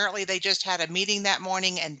 but apparently they just had a meeting that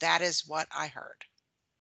morning, and that is what I heard.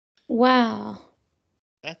 Wow.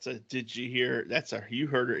 That's a did you hear? That's a you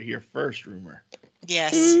heard it here first rumor.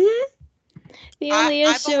 Yes. The only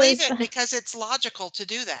I issue believe is it because it's logical to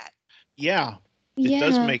do that. Yeah, it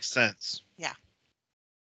does yeah. make sense. Yeah.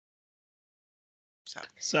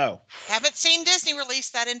 So Haven't seen Disney release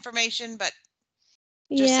that information, but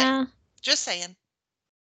Yeah. just saying.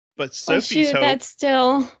 but Oh Sophie's shoot, hope that's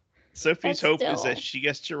still Sophie's that's hope is still- that she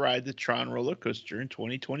gets to ride the Tron roller coaster in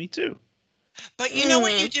 2022. But you know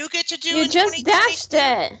what you do get to do You in just 2022? dashed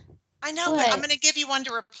it. I know, but What? I'm going to give you one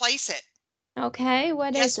to replace it. Okay,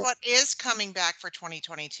 what Guess is it? what is coming back for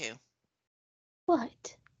 2022?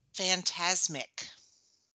 What? Fantasmic.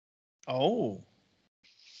 Oh.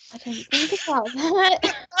 I didn't think about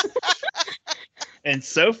that. And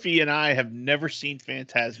Sophie and I have never seen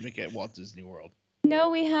Fantasmic at Walt Disney World. No,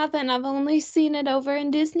 we haven't. I've only seen it over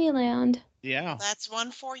in Disneyland. Yeah. That's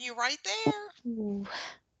one for you right there. Ooh.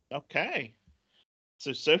 Okay.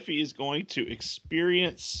 So Sophie is going to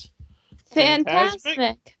experience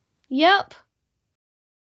Fantasmic. Yep.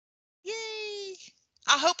 Yay.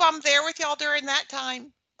 I hope I'm there with y'all during that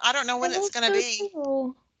time. I don't know when it's going to be,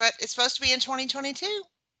 but it's supposed to be in 2022.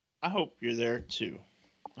 I hope you're there too.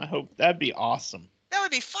 I hope that'd be awesome. That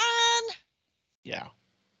would be fun. Yeah.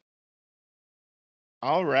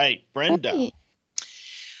 All right, Brenda. Hey.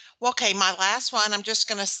 Well, okay, my last one, I'm just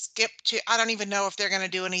going to skip to, I don't even know if they're going to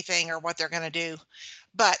do anything or what they're going to do,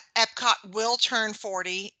 but Epcot will turn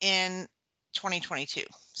 40 in 2022.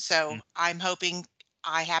 So I'm hoping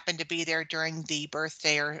I happen to be there during the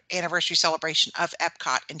birthday or anniversary celebration of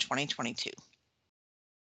Epcot in 2022.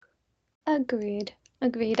 Agreed.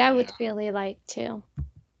 I would really like to.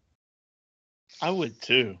 I would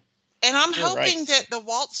too. And I'm You're hoping right. that the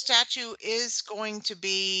Walt statue is going to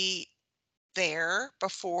be there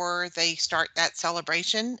before they start that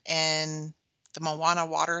celebration and the Moana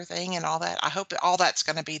water thing and all that. I hope all that's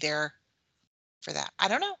going to be there for that. I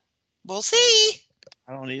don't know. We'll see.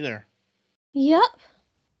 I don't either. Yep.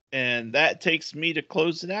 And that takes me to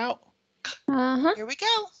close it out. Uh-huh. Here we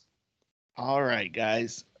go. All right,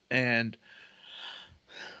 guys. And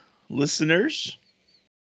listeners,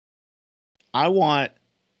 I want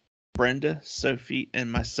Brenda, Sophie,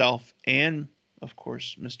 and myself, and of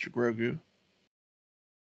course, Mr. Grogu.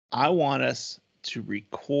 I want us to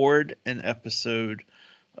record an episode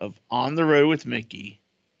of On the Road with Mickey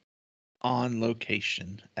on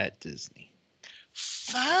location at Disney.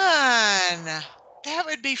 Fun. That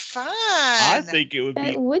would be fun. I think it would be.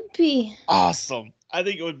 It would be Awesome. I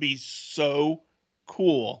think it would be so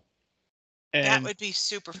cool. And that would be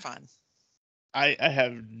super fun. I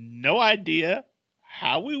have no idea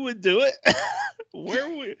how we would do it.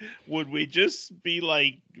 would we just be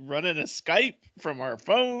like running a Skype from our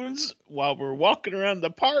phones while we're walking around the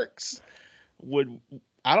parks?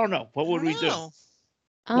 I don't know. What would we do? No.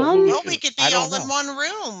 What would Well, we do? could I be don't all in know. one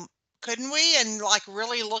room, couldn't we? And like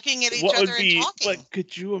really looking at each What other would and be? talking. But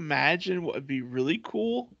could you imagine what would be really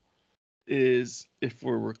cool is if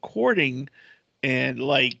we're recording and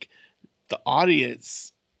like the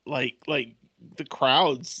audience, like the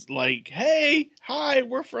crowds, like, hey, hi,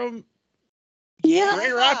 we're from Yeah.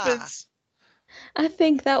 Grand Rapids. I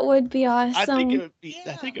think that would be awesome. I think it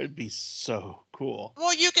Yeah. would be so cool.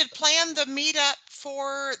 Well, you could plan the meetup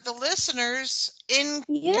for the listeners in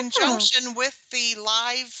Yeah. conjunction with the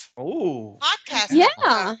live Oh, podcast.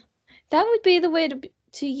 Yeah. That would be the way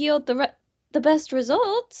to yield the best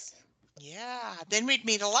results. Yeah. Then we'd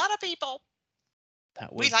meet a lot of people.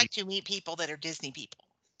 that We would like be to meet people that are Disney people.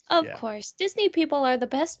 Of Yeah. course. Disney people are the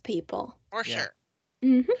best people. For Yeah. sure.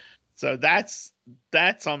 Mm-hmm. So that's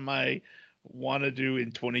on my want to do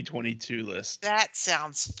in 2022 list. That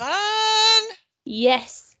sounds fun.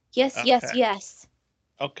 Yes. Yes, yes, Okay. yes.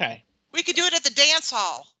 Okay. We could do it at the dance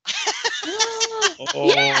hall. Oh,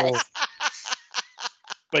 Yes.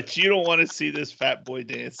 but you don't want to see this fat boy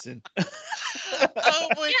dancing. Oh,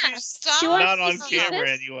 would Yeah. you stop? She wants Not to on see camera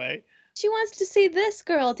this. anyway. She wants to see this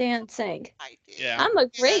girl dancing. I do. Yeah. I'm a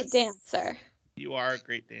great Yes. dancer. You are a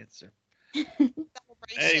great dancer. Celebration.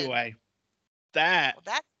 Anyway, that Well,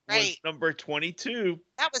 that's was great. number 22.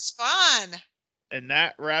 That was fun. And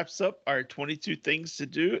that wraps up our 22 things to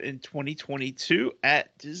do in 2022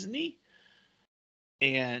 at Disney.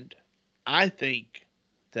 And I think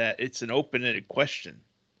that it's an open-ended question.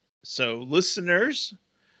 So listeners,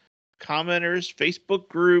 commenters, Facebook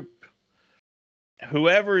group,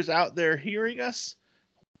 whoever is out there hearing us,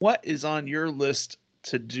 what is on your list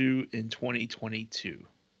to do in 2022?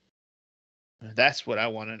 That's what I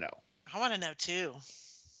want to know. I want to know too.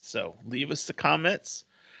 So leave us the comments.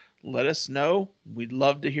 Let us know. We'd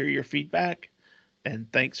love to hear your feedback.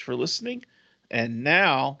 And thanks for listening. And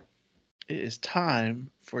now it is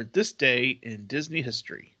time for this day in Disney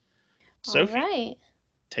history. Sophie, All right.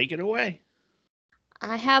 take it away.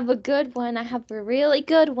 I have a good one. I have a really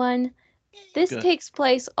good one. This Good. takes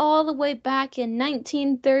place all the way back in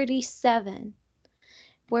 1937,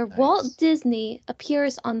 where Nice. Walt Disney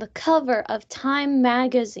appears on the cover of Time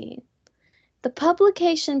magazine. The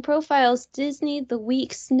publication profiles Disney the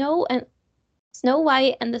week Snow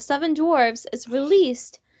White and the Seven Dwarfs is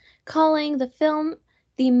released, calling the film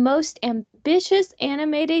the most ambitious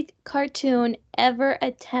animated cartoon ever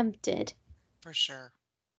attempted. For sure.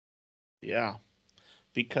 Yeah.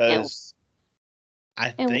 Because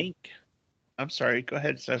I and- think I'm sorry, go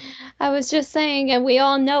ahead, Sophie. I was just saying, and we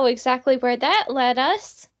all know exactly where that led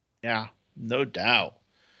us. Yeah, no doubt.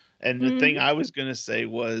 And the thing I was going to say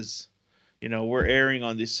was, you know, we're airing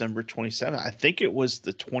on December 27th. I think it was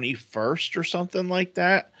the 21st or something like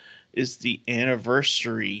that is the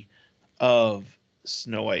anniversary of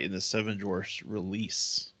Snow White and the Seven Dwarfs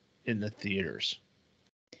release in the theaters.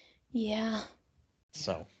 Yeah.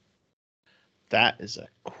 So that is a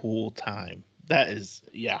cool time. That is,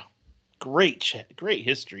 yeah, great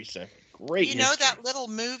history, Sophie. Great. You know, history. that little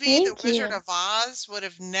movie, Thank The Wizard you. of Oz, would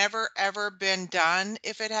have never ever been done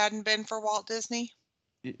if it hadn't been for Walt Disney.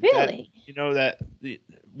 Really?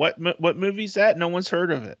 What movie's that? No one's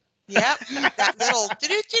heard of it. Yep, that little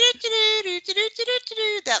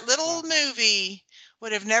that little movie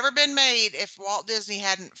would have never been made if Walt Disney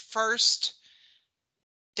hadn't first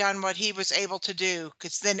done what he was able to do,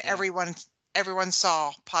 because then everyone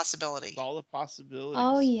saw possibility. All the possibilities.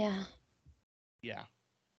 Oh, yeah. Yeah.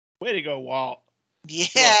 Way to go, Walt.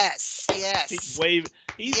 Yes, yes. He's waving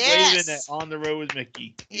Yes. it on the road with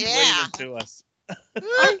Mickey. He's Yeah. waving to us.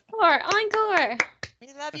 Encore, encore.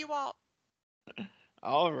 We love you, Walt.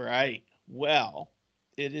 All right. Well,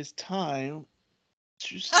 it is time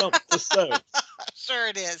to stump the soap. Sure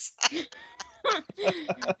it is.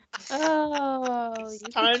 Oh, It's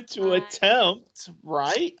time to attempt,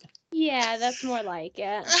 right? Yeah, that's more like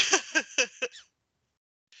it.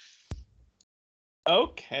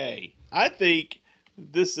 Okay. I think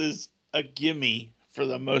this is a gimme for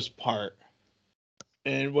the most part.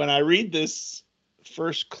 And when I read this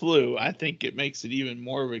first clue, I think it makes it even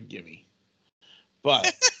more of a gimme.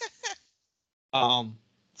 But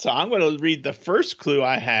so I'm going to read the first clue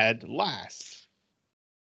I had last.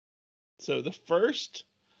 So the first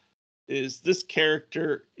is this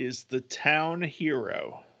character is the town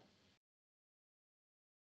hero.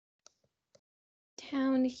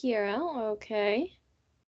 Town hero, okay.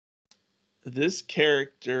 This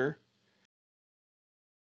character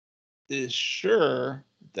is sure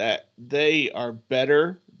that they are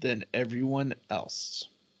better than everyone else?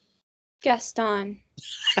 Gaston.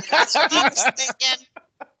 That's what I was thinking.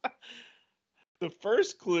 The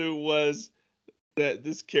first clue was that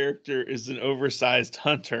this character is an oversized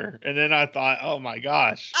hunter. And then I thought, oh my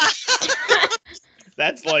gosh,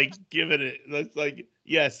 that's like giving it, that's like,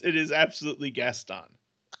 yes, it is absolutely Gaston.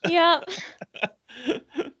 Yep.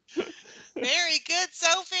 Very good,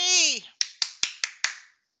 Sophie.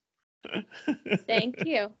 Thank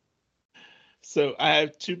you. So I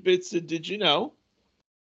have 2 bits of Did You Know?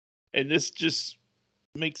 And this just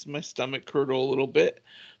makes my stomach curdle a little bit.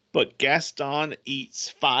 But Gaston eats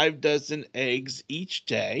 5 dozen eggs each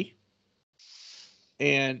day.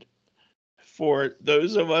 And for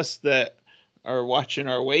those of us that are watching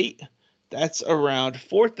our weight, that's around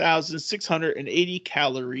 4,680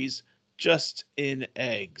 calories just in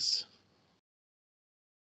eggs.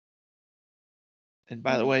 And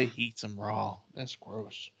by the way, he eats them raw. That's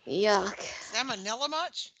gross. Yuck. Salmonella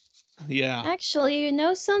much? Yeah. Actually, you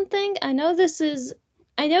know something? I know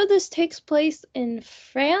this takes place in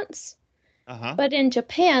France, but in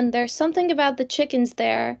Japan, there's something about the chickens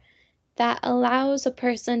there that allows a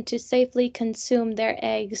person to safely consume their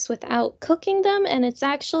eggs without cooking them, and it's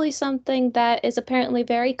actually something that is apparently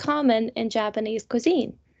very common in Japanese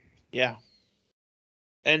cuisine. Yeah.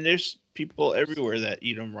 And there's people everywhere that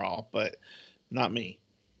eat them raw, but not me.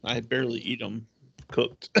 I barely eat them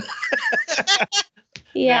cooked.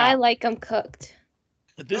 Yeah, Now, I like them cooked.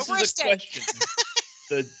 This Over a is a steak. question.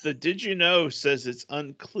 The Did You Know says it's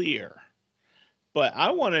unclear. But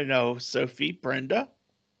I want to know, Sophie, Brenda,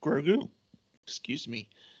 Grogu, excuse me,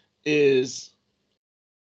 is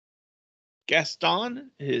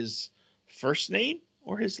Gaston his first name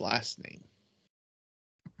or his last name?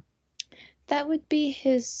 That would be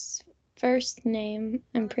his first name,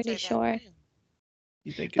 I I'm would pretty say that sure. too.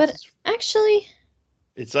 You think But it's actually,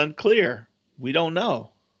 it's unclear. We don't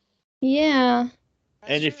know. yeah.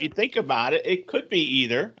 That's And if true. you think about it, it could be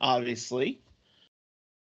either, obviously,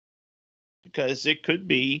 because it could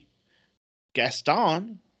be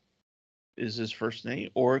Gaston is his first name,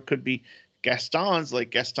 or it could be Gaston's, like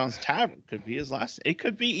Gaston's Tavern could be his last name. It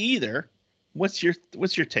could be either. What's your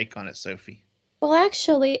take on it, Sophie? Well,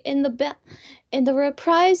 actually, in the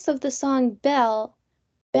reprise of the song Belle,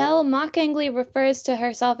 Belle mockingly refers to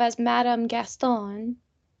herself as Madame Gaston.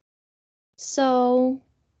 So,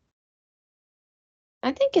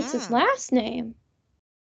 I think it's his last name.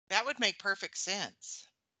 That would make perfect sense.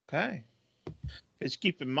 Okay. Just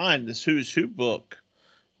keep in mind this Who's Who book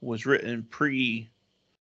was written pre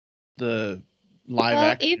the live Well,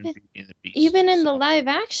 action Beauty and the Beast. even in the live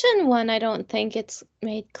action one, I don't think it's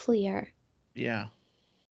made clear. Yeah.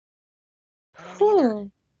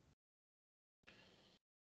 Cool.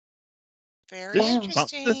 Very This is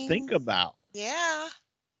interesting. something to think about. Yeah,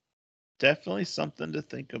 Definitely something to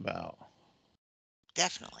think about.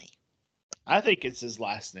 definitely. I think it's his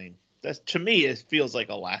last name. That's, to me, it feels like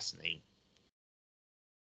a last name.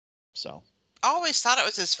 So. I always thought it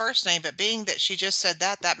was his first name, but being that she just said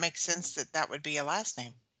that, that makes sense that that would be a last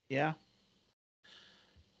name. Yeah.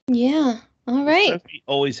 Yeah. All right. Sophie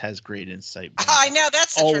always has great insight. Brenda. I know,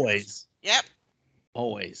 that's the always. Truth. Yep.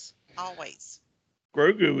 Always. Always.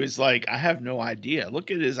 Grogu is like, I have no idea.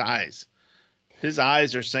 Look at his eyes. His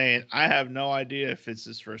eyes are saying, I have no idea if it's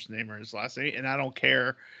his first name or his last name, and I don't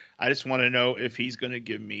care. I just want to know if he's going to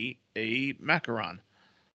give me a macaron.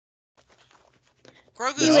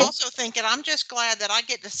 Grogu's also thinking, I'm just glad that I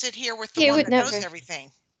get to sit here with the one that knows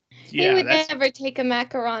everything. Yeah, he would never take a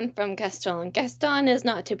macaron from Gaston. Gaston is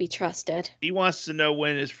not to be trusted. He wants to know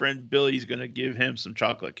when his friend Billy's going to give him some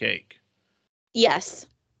chocolate cake. Yes.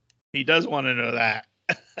 He does want to know that.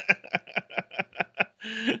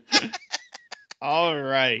 All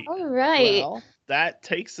right. All right. Well, that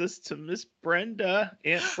takes us to Miss Brenda.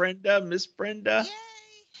 Aunt Brenda, Miss Brenda. Yay.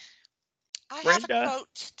 I have a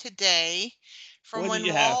quote today from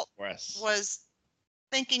when Walt was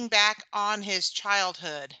thinking back on his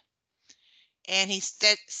childhood. And he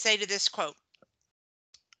stated this quote,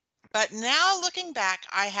 "But now looking back,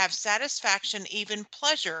 I have satisfaction, even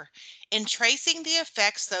pleasure, in tracing the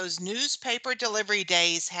effects those newspaper delivery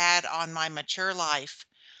days had on my mature life.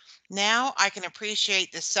 Now I can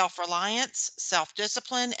appreciate the self-reliance,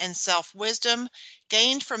 self-discipline, and self-wisdom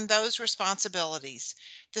gained from those responsibilities.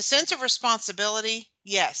 The sense of responsibility,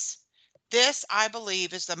 yes, this, I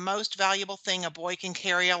believe, is the most valuable thing a boy can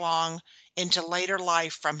carry along into later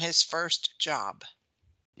life from his first job."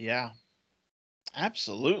 Yeah,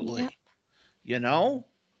 absolutely. Yep. You know?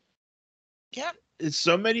 Yep. In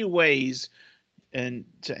so many ways, and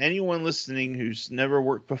to anyone listening who's never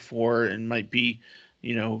worked before and might be,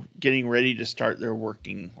 getting ready to start their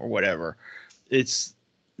working or whatever, it's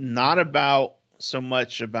not about so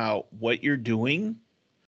much about what you're doing.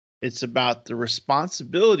 It's about the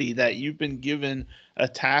responsibility that you've been given a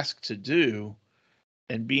task to do,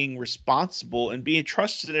 and being responsible and being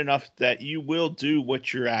trusted enough that you will do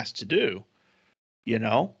what you're asked to do. You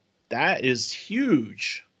know, that is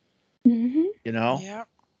huge. Mm-hmm. You know? Yep.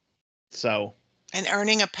 So. And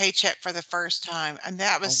earning a paycheck for the first time. And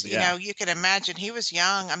that was, you know, you can imagine he was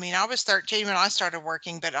young. I mean, I was 13 when I started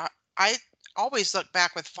working, but I always look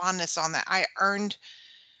back with fondness on that. I earned,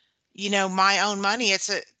 you know, my own money. It's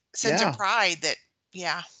a sense of pride that,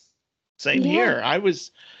 yeah. Same here. I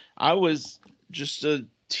was just a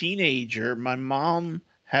teenager. My mom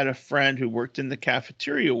had a friend who worked in the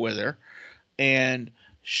cafeteria with her, and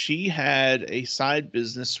she had a side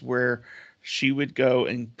business where she would go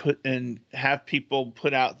and have people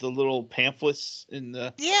put out the little pamphlets in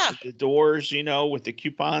the doors, you know, with the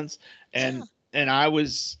coupons. And I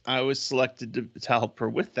was selected to help her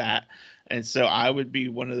with that. And so I would be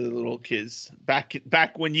one of the little kids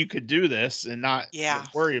back when you could do this and not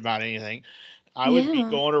worry about anything. I would be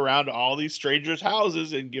going around to all these strangers'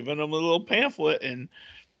 houses and giving them a little pamphlet, and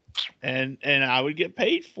I would get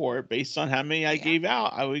paid for it based on how many I gave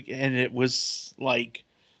out. And it was like,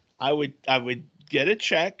 I would get a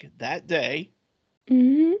check that day.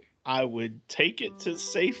 Mm-hmm. I would take it to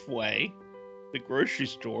Safeway, the grocery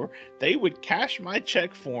store. They would cash my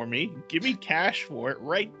check for me, give me cash for it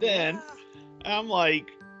right then. And I'm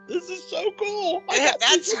like, this is so cool.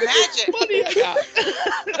 That's magic. Money I got.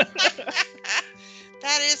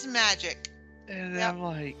 That is magic. And I'm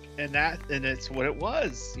like, and it's what it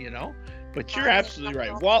was, you know. But you're absolutely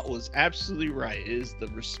right. Walt was absolutely right. It is the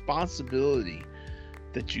responsibility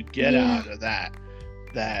that you get out of that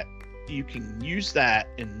you can use that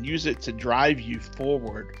and use it to drive you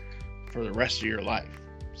forward for the rest of your life.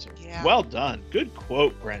 So well done. Good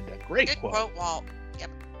quote, Brenda. Great quote. Good quote, Walt. Yep.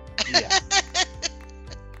 Yeah.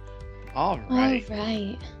 All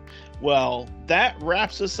right. Well, that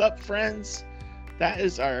wraps us up, friends. That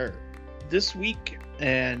is our this week,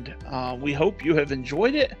 and we hope you have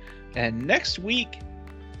enjoyed it. And next week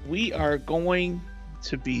we are going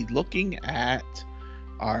to be looking at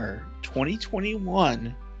our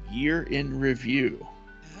 2021 year in review.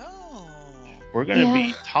 We're going to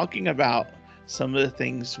be talking about some of the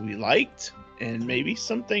things we liked and maybe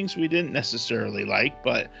some things we didn't necessarily like,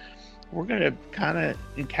 but we're going to kind of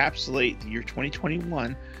encapsulate the year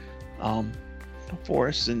 2021 for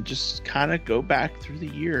us and just kind of go back through the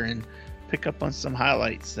year and pick up on some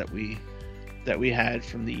highlights that we had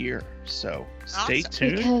from the year. So stay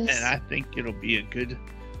tuned, and I think it'll be a good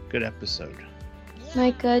episode.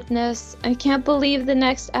 My goodness, I can't believe the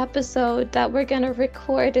next episode that we're gonna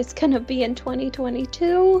record is gonna be in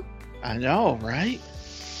 2022. I know, right?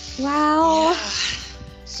 Wow.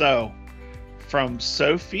 So, from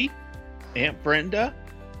Sophie, Aunt Brenda,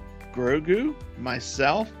 Grogu,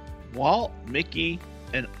 myself, Walt, Mickey,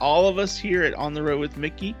 and all of us here at On the Road with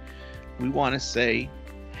Mickey, we want to say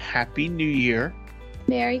Happy New Year.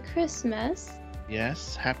 Merry Christmas.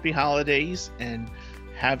 Yes, happy holidays, and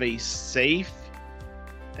have a safe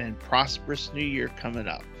and prosperous new year coming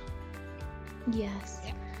up. Yes.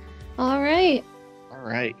 All right.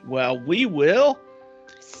 Well, we will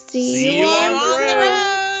see you on the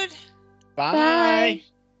road. Bye.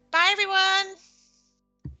 Bye, everyone.